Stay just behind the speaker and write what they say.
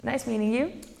Nice meeting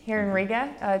you here in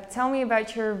Riga. Tell me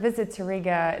about your visit to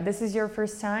Riga. This is your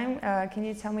first time. Can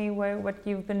you tell me what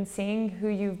you've been seeing, who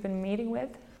you've been meeting with?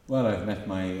 Well, I've met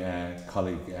my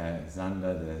colleague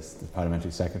Zanda, the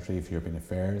Parliamentary Secretary for European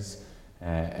Affairs,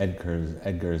 Edgars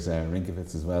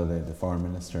Rinkevicius as well, the Foreign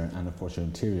Minister, and of course your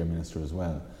Interior Minister as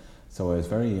well. So I was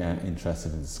very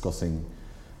interested in discussing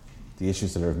the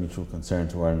issues that are of mutual concern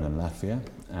to Ireland and Latvia,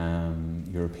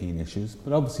 European issues,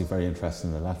 but obviously very interested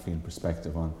in the Latvian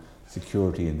perspective on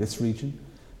security in this region,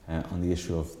 on the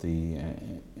issue of the,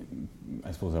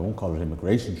 I suppose I won't call it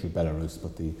immigration through Belarus,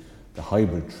 but the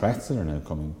hybrid threats that are now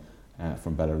coming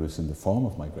from Belarus in the form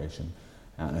of migration.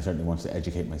 And I certainly wanted to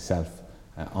educate myself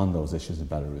on those issues in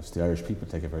Belarus. The Irish people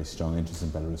take a very strong interest in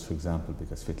Belarus, for example,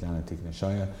 because Svetlana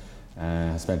Tikhanovskaya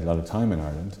has spent a lot of time in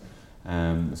Ireland.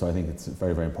 So I think it's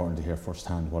very, very important to hear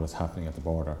firsthand what is happening at the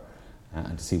border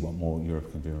and to see what more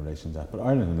Europe can do in relation to that. But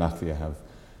Ireland and Latvia have,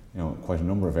 quite a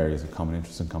number of areas of common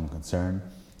interest and common concern.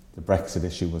 The Brexit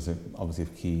issue was obviously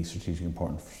of key strategic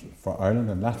importance for Ireland,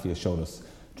 and Latvia showed us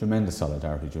tremendous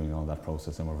solidarity during all that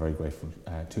process, and we're very grateful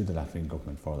to the Latvian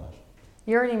government for that.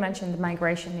 You already mentioned the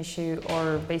migration issue,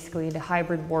 or basically the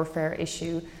hybrid warfare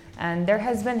issue, and there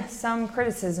has been some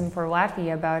criticism for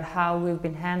Latvia about how we've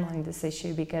been handling this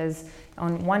issue, because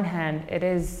on one hand it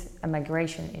is a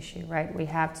migration issue, right? We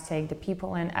have to take the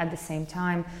people in. At the same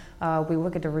time, we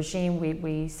look at the regime,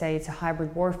 we say it's a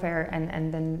hybrid warfare,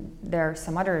 and then there are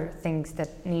some other things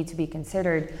that need to be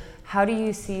considered. How do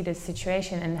you see the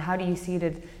situation, and how do you see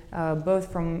that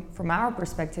both from our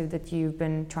perspective that you've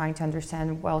been trying to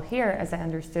understand well here, as I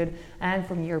understood, and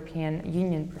from European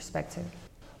Union perspective?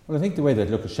 Well, I think the way that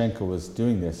Lukashenko was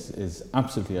doing this is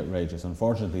absolutely outrageous.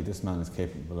 Unfortunately, this man is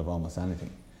capable of almost anything.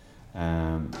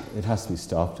 It has to be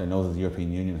stopped. I know that the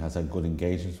European Union has had good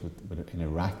engagements in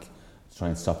Iraq to try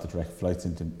and stop the direct flights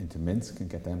into Minsk and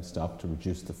get them stopped to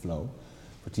reduce the flow.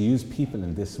 But to use people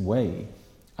in this way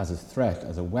as a threat,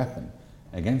 as a weapon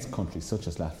against countries such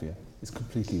as Latvia is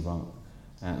completely wrong.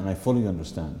 And I fully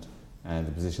understand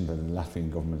the position that the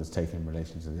Latvian government has taken in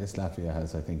relation to this. Latvia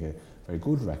has, I think, a very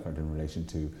good record in relation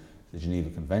to the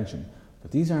Geneva Convention.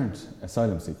 But these aren't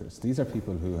asylum seekers. These are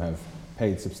people who have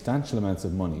paid substantial amounts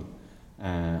of money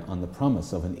on the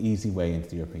promise of an easy way into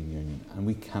the European Union, and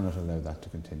we cannot allow that to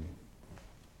continue.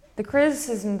 The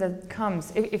criticism that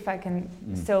comes, if I can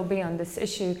still be on this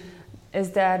issue,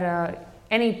 is that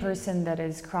any person that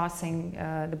is crossing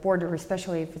the border,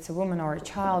 especially if it's a woman or a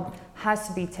child, has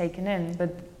to be taken in.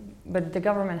 But the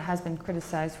government has been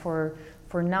criticized for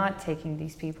not taking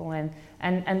these people in.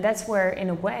 And that's where,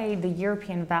 in a way, the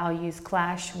European values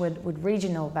clash with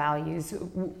regional values.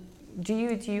 Do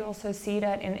you also see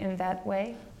that in that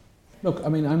way? Look, I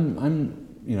mean, I'm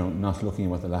not looking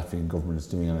at what the Latvian government is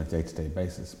doing on a day-to-day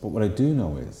basis, but what I do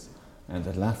know is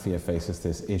that Latvia faces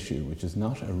this issue, which is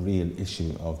not a real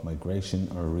issue of migration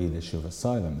or a real issue of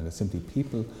asylum. It is simply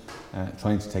people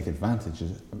trying to take advantage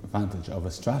of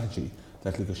a strategy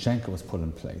that Lukashenko has put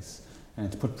in place and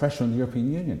to put pressure on the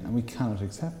European Union, and we cannot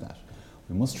accept that.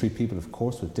 We must treat people, of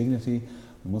course, with dignity.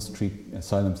 We must treat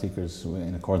asylum seekers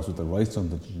in accordance with the rights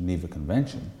under the Geneva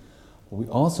Convention, but we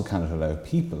also cannot allow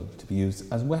people to be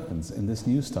used as weapons in this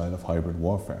new style of hybrid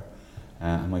warfare.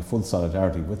 And my full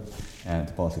solidarity with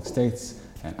the Baltic states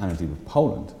and indeed with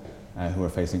Poland, who are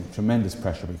facing tremendous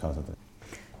pressure because of this.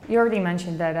 You already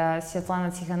mentioned that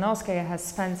Svetlana Tikhanovskaya has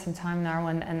spent some time in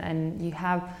Ireland, and you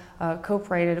have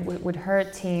cooperated with her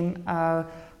team.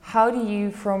 How do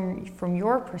you, from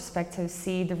your perspective,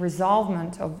 see the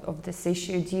resolvement of this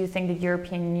issue? Do you think that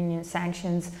European Union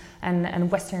sanctions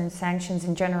and Western sanctions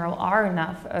in general are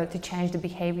enough to change the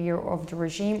behavior of the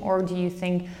regime, or do you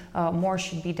think more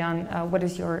should be done? What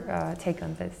is your take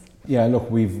on this? Yeah, look,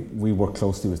 we work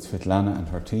closely with Svetlana and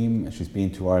her team. She's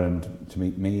been to Ireland to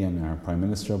meet me and our Prime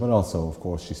Minister, but also, of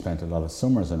course, she spent a lot of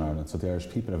summers in Ireland, so the Irish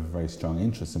people have a very strong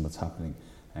interest in what's happening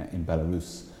in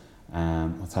Belarus.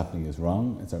 What's happening is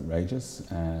wrong, it's outrageous.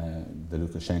 The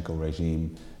Lukashenko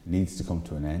regime needs to come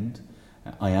to an end.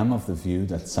 I am of the view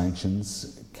that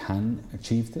sanctions can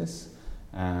achieve this.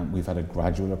 We've had a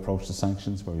gradual approach to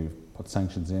sanctions where we've put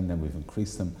sanctions in, then we've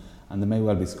increased them, and there may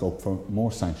well be scope for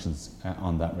more sanctions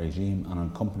on that regime and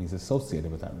on companies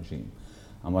associated with that regime.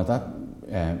 And what that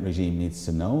regime needs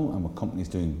to know, and what companies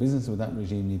doing business with that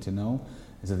regime need to know,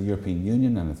 is that the European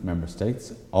Union and its member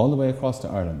states, all the way across to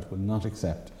Ireland, will not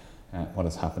accept what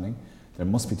is happening. There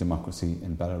must be democracy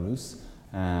in Belarus,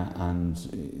 and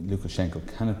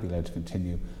Lukashenko cannot be allowed to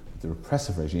continue with the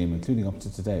repressive regime, including up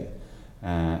to today.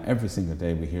 Every single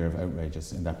day we hear of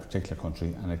outrages in that particular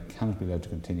country, and it cannot be allowed to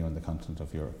continue on the continent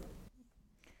of Europe.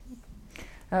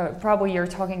 Probably you're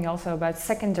talking also about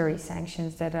secondary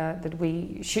sanctions that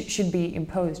we should be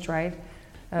imposed, right?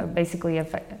 Basically,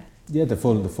 yeah, the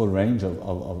full range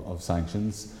of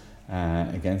sanctions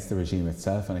against the regime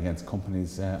itself and against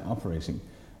companies operating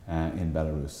in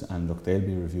Belarus. And look, they'll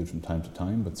be reviewed from time to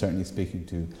time, but certainly speaking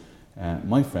to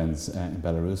my friends in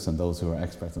Belarus and those who are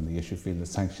experts on the issue feel that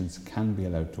sanctions can be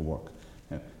allowed to work.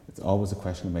 Now, it's always a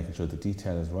question of making sure the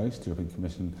detail is right. The European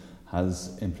Commission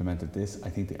has implemented this. I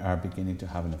think they are beginning to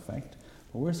have an effect,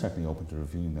 but we're certainly open to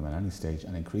reviewing them at any stage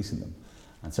and increasing them.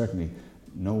 And certainly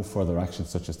no further actions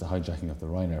such as the hijacking of the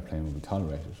Ryanair plane will be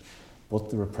tolerated. But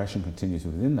the repression continues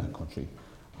within that country,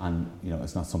 and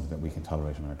it's not something that we can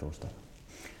tolerate on our doorstep.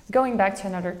 Going back to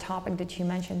another topic that you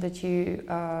mentioned that you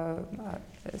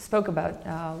spoke about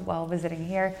while visiting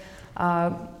here,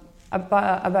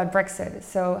 about Brexit.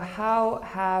 So how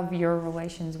have your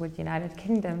relations with the United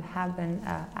Kingdom have been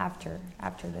after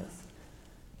this?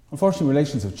 Unfortunately,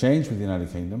 relations have changed with the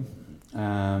United Kingdom.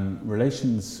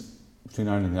 Relations between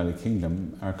Ireland and the United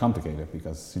Kingdom are complicated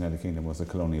because the United Kingdom was a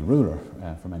colonial ruler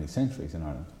for many centuries in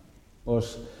Ireland.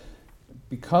 But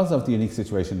because of the unique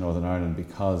situation in Northern Ireland,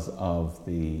 because of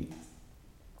the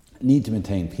need to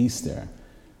maintain peace there,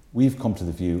 we've come to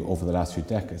the view over the last few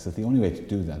decades that the only way to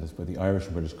do that is by the Irish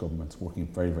and British governments working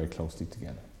very, very closely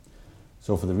together.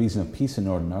 So for the reason of peace in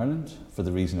Northern Ireland, for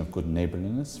the reason of good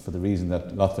neighbourliness, for the reason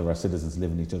that lots of our citizens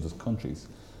live in each other's countries,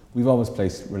 we've always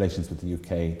placed relations with the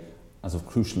UK as of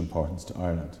crucial importance to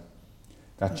Ireland.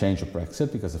 That changed with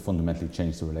Brexit because it fundamentally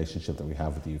changed the relationship that we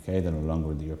have with the UK. They're no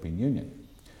longer in the European Union.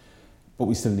 But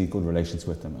we still need good relations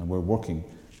with them, and we're working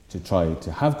to try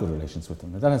to have good relations with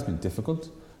them. Now, that has been difficult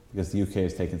because the UK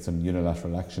has taken some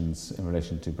unilateral actions in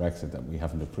relation to Brexit that we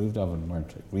haven't approved of and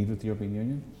weren't agreed with the European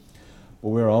Union. But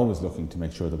we're always looking to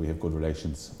make sure that we have good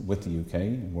relations with the UK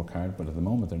and work hard, but at the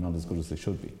moment they're not as good as they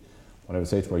should be. What I would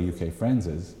say to our UK friends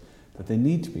is that they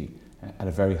need to be at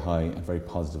a very high and very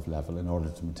positive level in order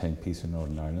to maintain peace in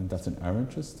Northern Ireland. That's in our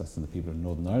interest, that's in the people of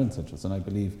Northern Ireland's interest, and I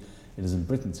believe it is in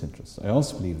Britain's interest. I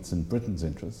also believe it's in Britain's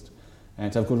interest to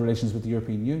have good relations with the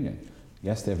European Union.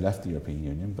 Yes, they've left the European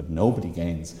Union, but nobody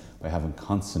gains by having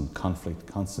constant conflict,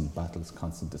 constant battles,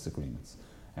 constant disagreements.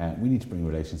 We need to bring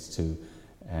relations to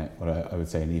what I would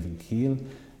say an even keel.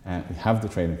 We have the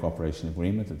Trade and Cooperation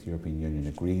Agreement that the European Union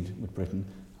agreed with Britain,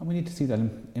 and we need to see that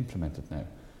implemented now,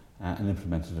 and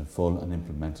implemented in full and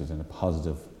implemented in a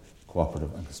positive,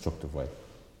 cooperative and constructive way.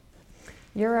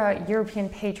 You're a European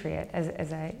patriot,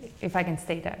 if I can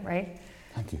state that, right?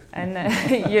 Thank you.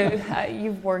 And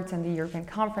you've worked in the European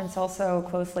Conference also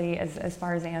closely, as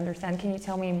far as I understand. Can you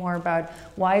tell me more about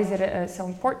why is it so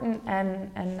important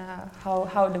and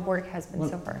how the work has been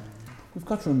so far? We've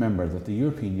got to remember that the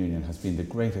European Union has been the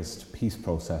greatest peace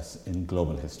process in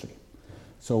global history.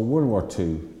 So World War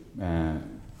II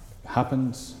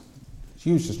happened,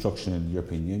 huge destruction in the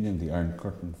European Union, the Iron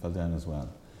Curtain fell down as well.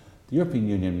 The European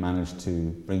Union managed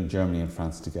to bring Germany and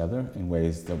France together in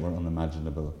ways that were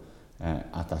unimaginable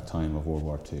at that time of World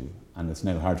War II. And it's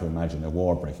now hard to imagine a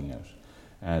war breaking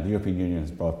out. The European Union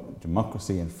has brought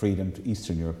democracy and freedom to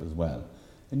Eastern Europe as well.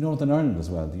 In Northern Ireland as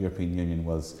well, the European Union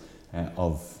was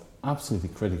of absolutely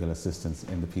critical assistance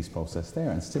in the peace process there,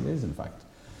 and still is in fact.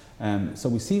 So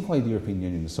we see why the European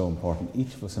Union is so important,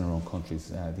 each of us in our own countries,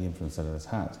 the influence that it has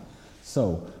had.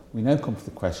 So we now come to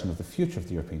the question of the future of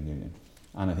the European Union.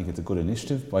 And I think it's a good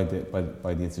initiative by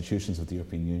the institutions of the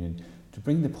European Union to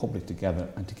bring the public together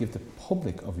and to give the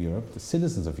public of Europe, the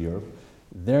citizens of Europe,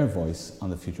 their voice on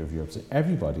the future of Europe. So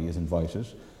everybody is invited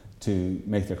to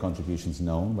make their contributions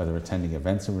known, whether attending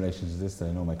events in relation to this that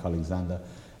I know my colleague Zanda,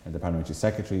 the Parliamentary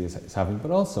Secretary, is having,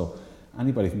 but also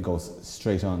anybody can go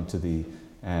straight on to the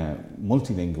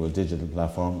multilingual digital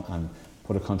platform and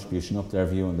put a contribution up their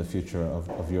view on the future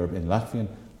of Europe in Latvian.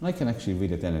 And I can actually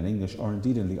read it then in English or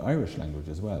indeed in the Irish language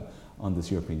as well on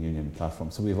this European Union platform.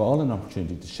 So we have all an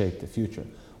opportunity to shape the future.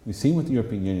 We've seen what the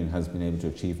European Union has been able to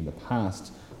achieve in the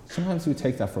past. Sometimes we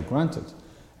take that for granted,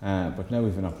 but now we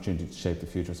have an opportunity to shape the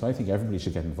future. So I think everybody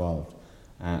should get involved.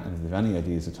 And if they have any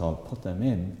ideas at all, put them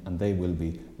in and they will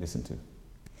be listened to.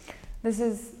 This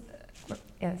is,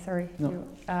 yeah, sorry. No.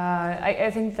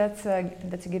 I think that's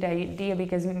a good idea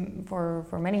because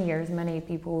for many years, many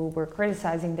people were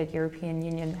criticizing that European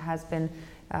Union has been,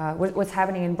 what's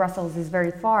happening in Brussels is very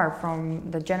far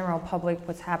from the general public,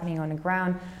 what's happening on the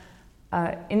ground.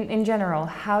 In general,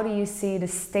 how do you see the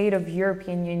state of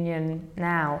European Union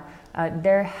now?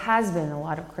 There has been a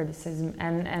lot of criticism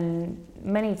and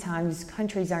many times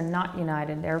countries are not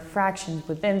united. There are fractions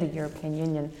within the European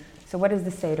Union. So what is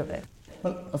the state of it?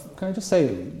 Well, can I just say,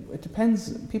 it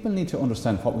depends. People need to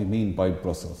understand what we mean by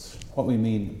Brussels, what we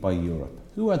mean by Europe.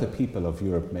 who are the people of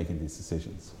Europe making these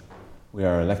decisions? We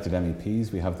are elected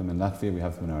MEPs, we have them in Latvia, we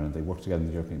have them in Ireland, they work together in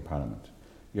the European Parliament.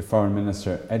 Your Foreign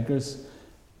Minister, Edgars,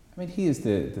 he is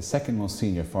the second most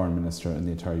senior Foreign Minister in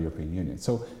the entire European Union.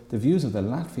 So the views of the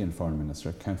Latvian Foreign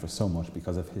Minister count for so much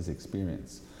because of his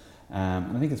experience.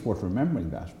 And I think it's worth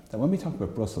remembering that when we talk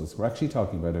about Brussels, we're actually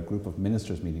talking about a group of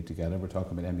ministers meeting together, we're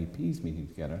talking about MEPs meeting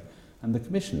together, and the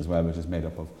Commission as well, which is made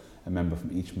up of a member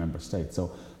from each member state.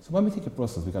 So when we think of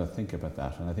Brussels, we've got to think about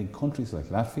that. And I think countries like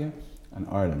Latvia and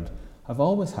Ireland have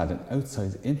always had an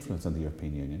outsized influence on the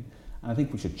European Union. And I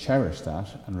think we should cherish that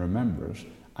and remember it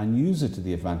and use it to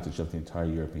the advantage of the entire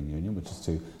European Union, which is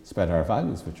to spread our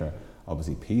values, which are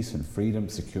obviously peace and freedom,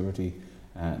 security,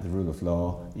 the rule of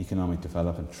law, economic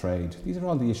development, trade. These are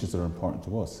all the issues that are important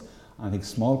to us. And I think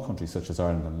small countries such as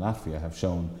Ireland and Latvia have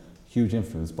shown huge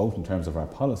influence, both in terms of our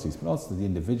policies, but also the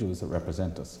individuals that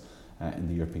represent us in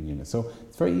the European Union. So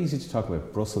it's very easy to talk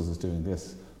about Brussels as doing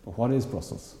this, but what is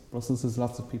Brussels? Brussels is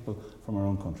lots of people from our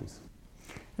own countries.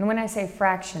 And when I say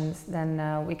fractions,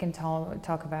 then we can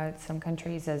talk about some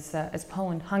countries as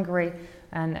Poland, Hungary,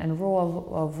 and rule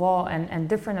of law, and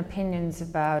different opinions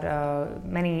about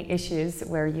many issues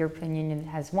where European Union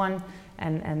has one,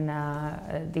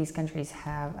 and these countries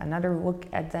have another look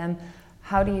at them.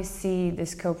 How do you see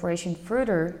this cooperation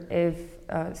further if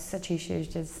such issues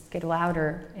just get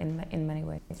louder in many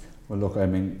ways? Well, look,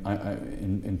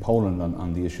 in Poland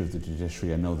on the issue of the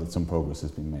judiciary, I know that some progress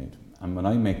has been made. And when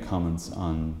I make comments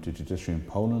on the judiciary in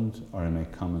Poland, or I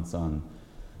make comments on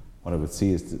what I would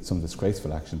see as some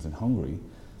disgraceful actions in Hungary,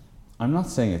 I'm not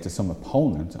saying it to some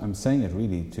opponent, I'm saying it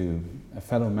really to a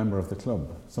fellow member of the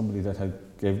club, somebody that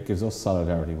gives us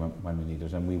solidarity when we need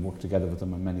it, and we work together with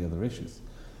them on many other issues.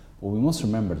 But we must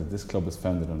remember that this club is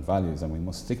founded on values, and we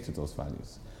must stick to those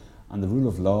values. And the rule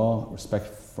of law, respect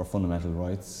for fundamental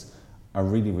rights, are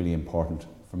really, really important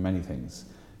for many things.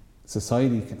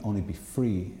 Society can only be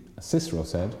free, as Cicero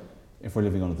said, if we're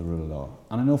living under the rule of law.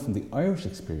 And I know from the Irish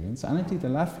experience, and indeed the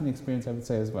Latvian experience I would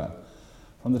say as well,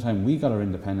 from the time we got our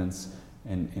independence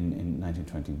in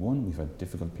 1921, we've had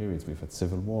difficult periods. We've had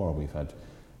civil war, we've had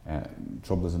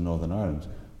troubles in Northern Ireland,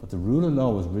 but the rule of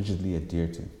law was rigidly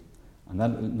adhered to. And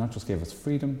that not just gave us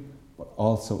freedom, but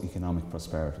also economic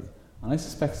prosperity. And I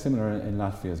suspect similar in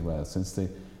Latvia as well. Since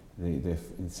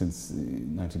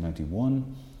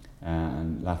 1991,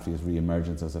 and Latvia's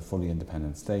re-emergence as a fully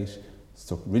independent state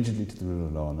stuck rigidly to the rule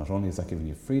of law. Not only has that given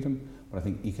you freedom, but I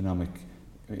think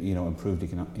improved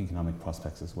economic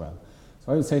prospects as well.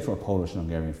 So I would say to our Polish and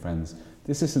Hungarian friends,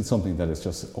 this isn't something that is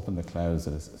just up in the clouds,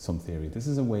 that is some theory. This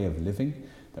is a way of living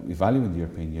that we value in the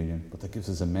European Union, but that gives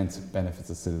us immense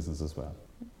benefits as citizens as well.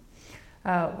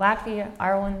 Latvia,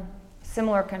 Ireland,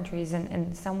 similar countries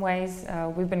in some ways.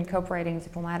 We've been cooperating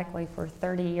diplomatically for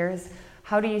 30 years.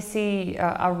 How do you see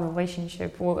our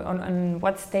relationship? On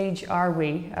what stage are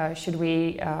we? Should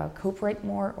we cooperate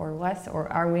more or less, or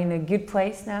are we in a good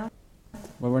place now?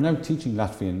 Well, we're now teaching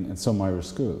Latvian in some Irish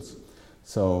schools.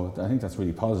 So I think that's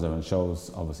really positive, and shows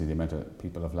obviously the amount of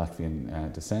people of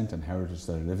Latvian descent and heritage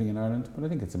that are living in Ireland. But I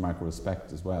think it's a mark of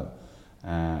respect as well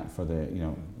for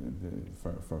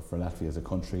for Latvia as a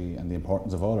country, and the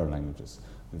importance of all our languages.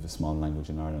 We have a small language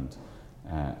in Ireland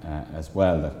as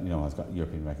well that has got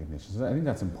European recognition. So I think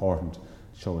that's important to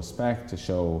show respect, to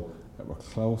show that we're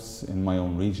close. In my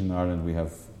own region, Ireland, we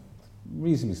have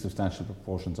reasonably substantial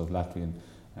proportions of Latvian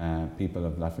people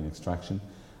of Latvian extraction.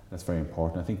 That's very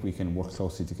important. I think we can work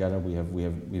closely together.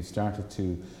 We've started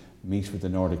to meet with the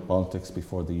Nordic Baltics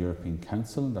before the European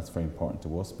Council. That's very important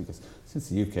to us because since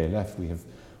the UK left, we've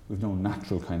no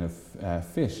natural kind of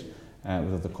fit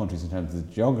with other countries in terms of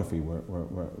the geography.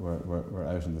 We're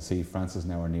out in the sea. France is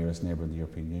now our nearest neighbour in the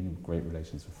European Union. Great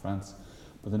relations with France,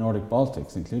 but the Nordic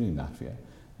Baltics, including Latvia,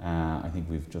 I think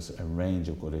we've just a range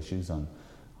of good issues on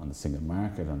the single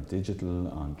market, on digital,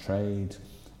 on trade.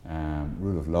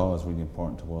 Rule of law is really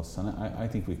important to us, and I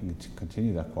think we can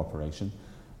continue that cooperation.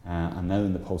 And now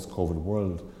in the post-COVID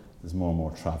world, there's more and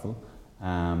more travel,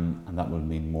 and that will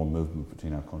mean more movement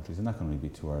between our countries, and that can only be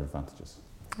to our advantages.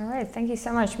 All right, thank you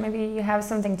so much. Maybe you have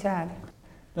something to add.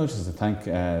 No, just to thank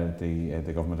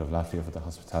the government of Latvia for the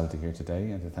hospitality here today,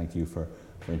 and to thank you for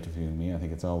interviewing me. I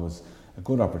think it's always a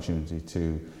good opportunity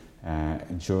to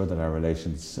ensure that our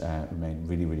relations remain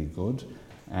really, really good.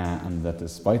 And that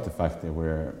despite the fact that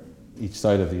we're each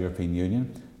side of the European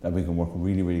Union, that we can work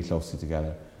really, really closely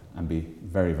together and be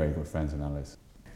very, very good friends and allies.